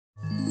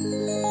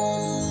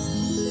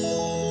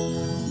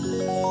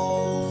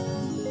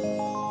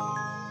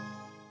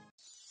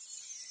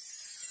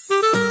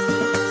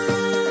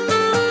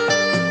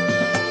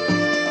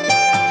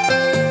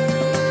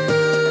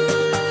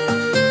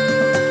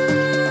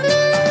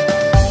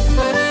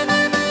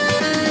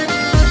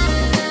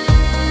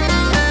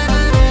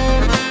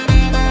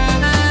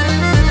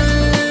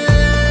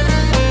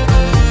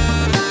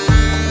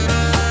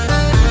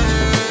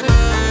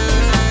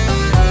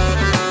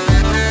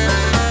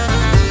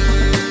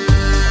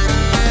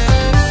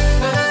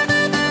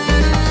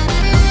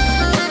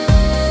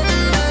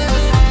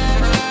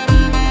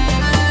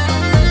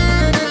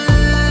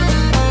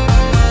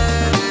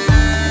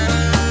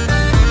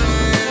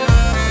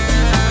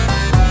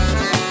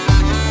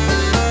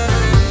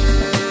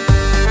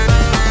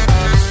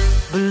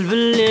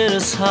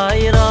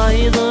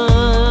сайрайды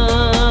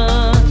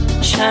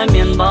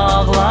шәмен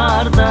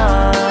бағларда,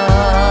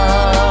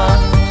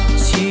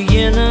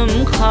 сүйгенім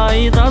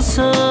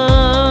қайдасыз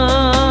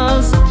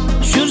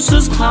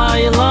жүрсіз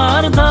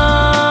қайларда,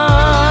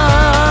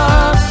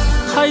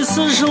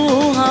 қайсы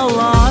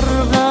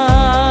жылғаларға,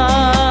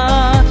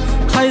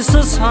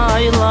 қайсы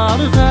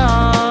сайларға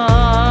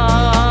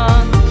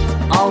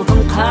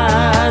алтын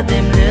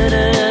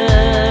қадемлерім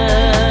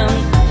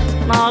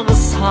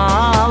нағыз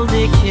салды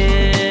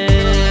екен.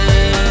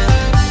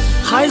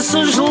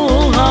 Қайсы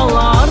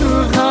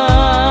жылғаларға,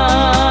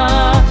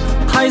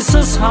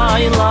 қайсы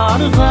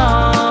сайларға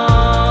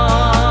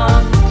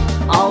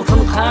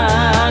алтын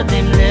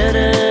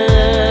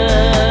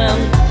қадемлерім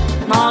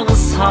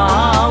нағыз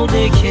салды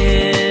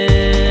екен.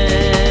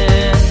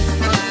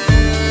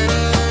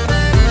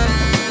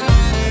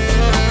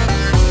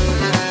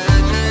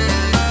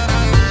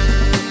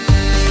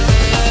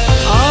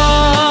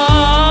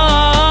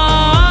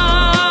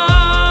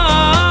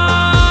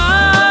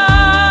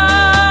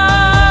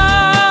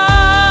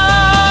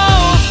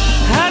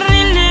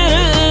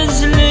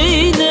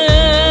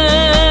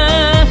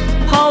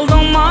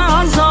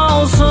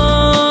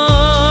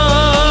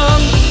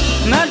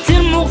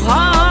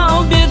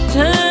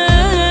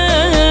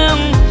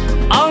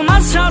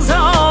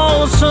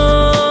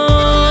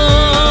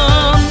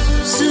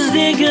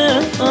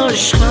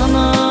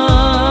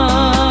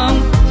 Aşkınım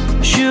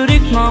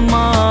жүрек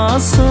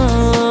намасын,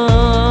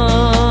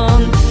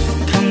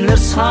 кімлер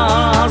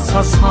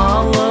сазға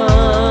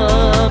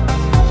салып,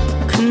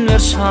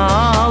 кімлер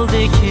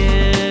шалды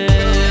екен.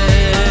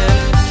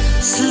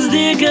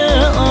 Сіздегі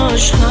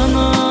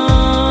aşkınım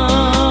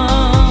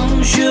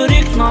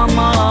жүрек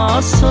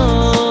намасын,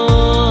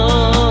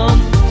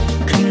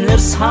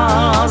 кімлер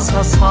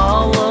сазға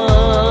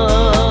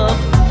салып,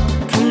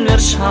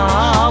 кімлер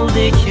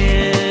шалды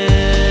екен.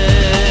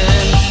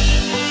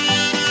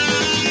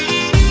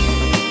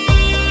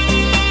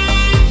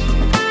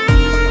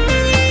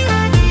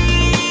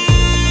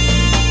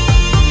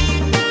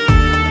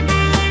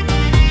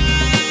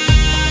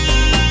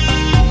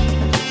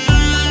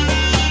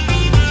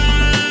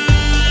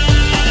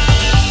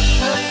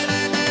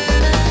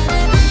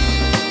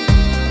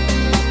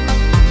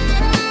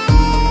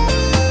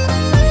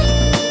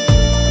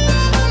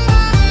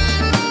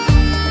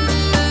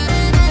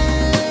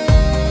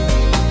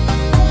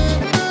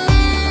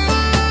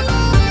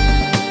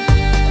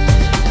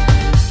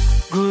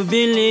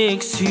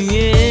 Белек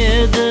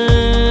сүйеді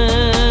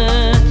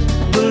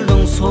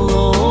гүлдің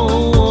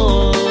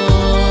сұлуын,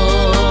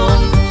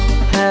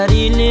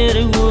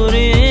 пәрилер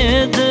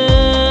өреді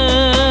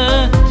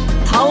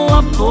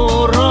талап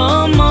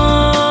бұрымын.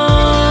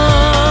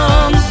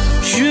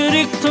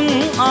 Жүректің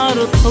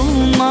артылмай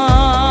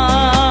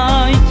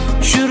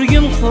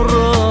жүрген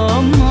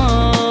құрымын,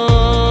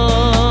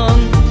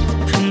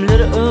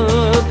 кімлер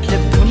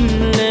өплеп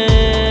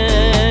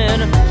кімлер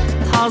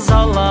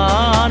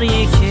тазалар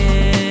екен.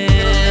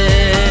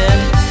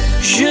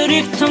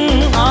 Жүректің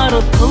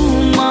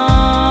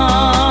артылмай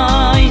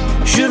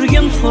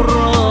жүрген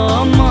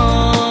құрымын,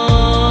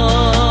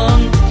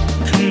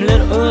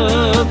 кімлер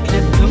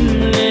өплеп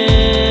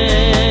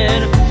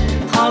кімлер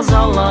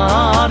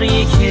тазалар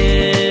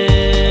екен.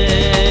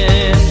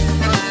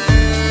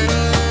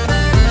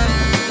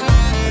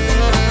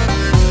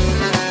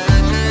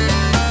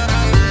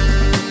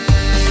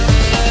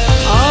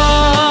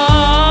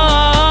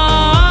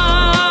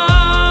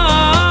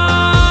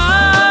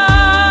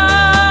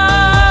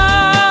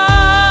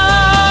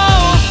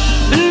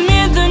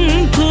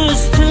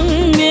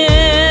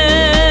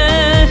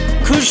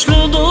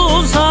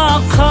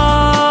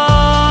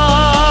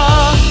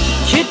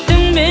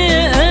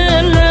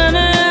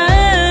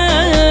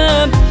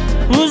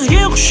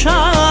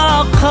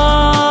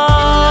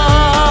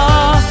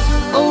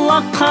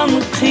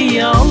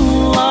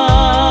 Қияллар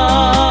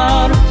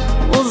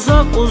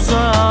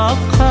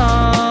ұзақ-ұзаққа,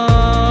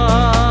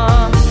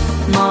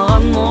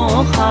 маған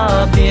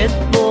мухаббет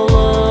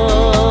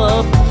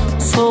болып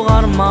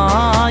согарма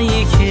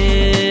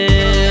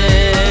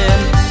екен.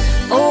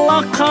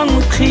 Лақан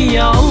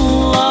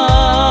қияллар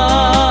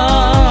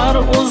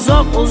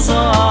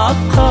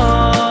ұзақ-ұзаққа,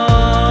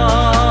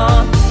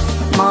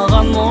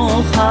 маған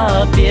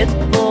мухаббет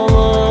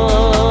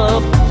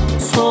болып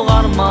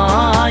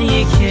согарма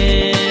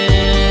екен.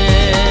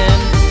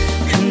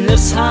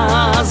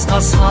 Сазға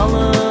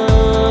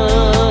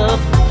салып,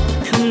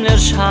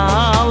 кімлер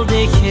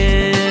шалды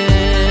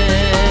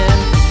екен.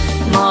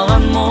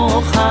 Маған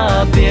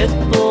мухаббет